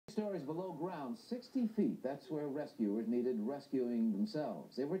Stories below ground, 60 feet. That's where rescuers needed rescuing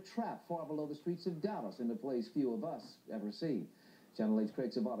themselves. They were trapped far below the streets of Dallas in a place few of us ever see. Channel 8's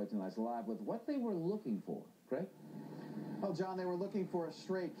Craig Zavala tonight's live with what they were looking for. Craig? Well, John, they were looking for a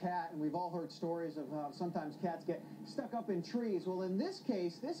stray cat, and we've all heard stories of how sometimes cats get stuck up in trees. Well, in this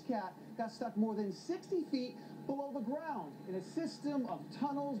case, this cat got stuck more than 60 feet below the ground in a system of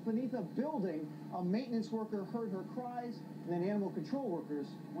tunnels beneath a building. A maintenance worker heard her cries, and then animal control workers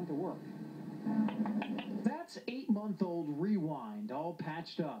went to work. That's 8-month-old Rewind, all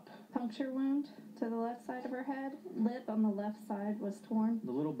patched up. Puncture wound to the left side of her head. Lip on the left side was torn.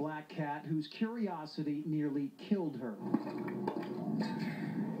 The little black cat whose curiosity nearly killed her.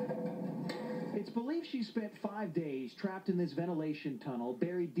 It's believed she spent 5 days trapped in this ventilation tunnel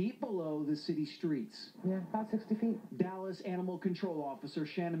buried deep below the city streets. Yeah, about 60 feet. Dallas Animal Control Officer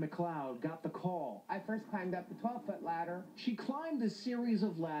Shannon McLeod got the call. I first climbed up the 12-foot ladder. She climbed a series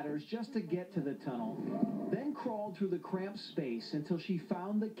of ladders just to get to the tunnel, then crawled through the cramped space until she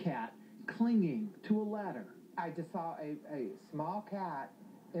found the cat clinging to a ladder. I just saw a small cat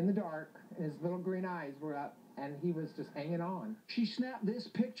in the dark, and his little green eyes were up, and he was just hanging on. She snapped this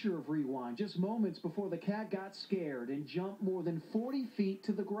picture of Rewind just moments before the cat got scared and jumped more than 40 feet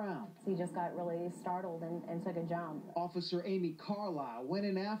to the ground. He just got really startled and took a jump. Officer Amy Carlisle went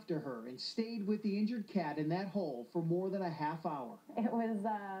in after her and stayed with the injured cat in that hole for more than a half hour. It was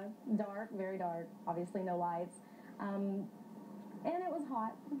dark, very dark, obviously no lights, and it was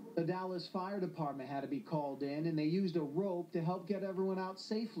hot. The Dallas Fire Department had to be called in, and they used a rope to help get everyone out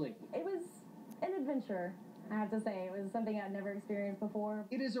safely. It was an adventure, I have to say. It was something I'd never experienced before.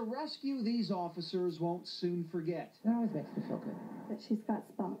 It is a rescue these officers won't soon forget. It always makes me feel good. But she's got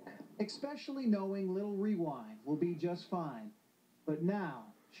spunk. Especially knowing little Rewind will be just fine. But now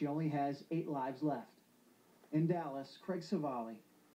she only has 8 lives left. In Dallas, Craig Zavala,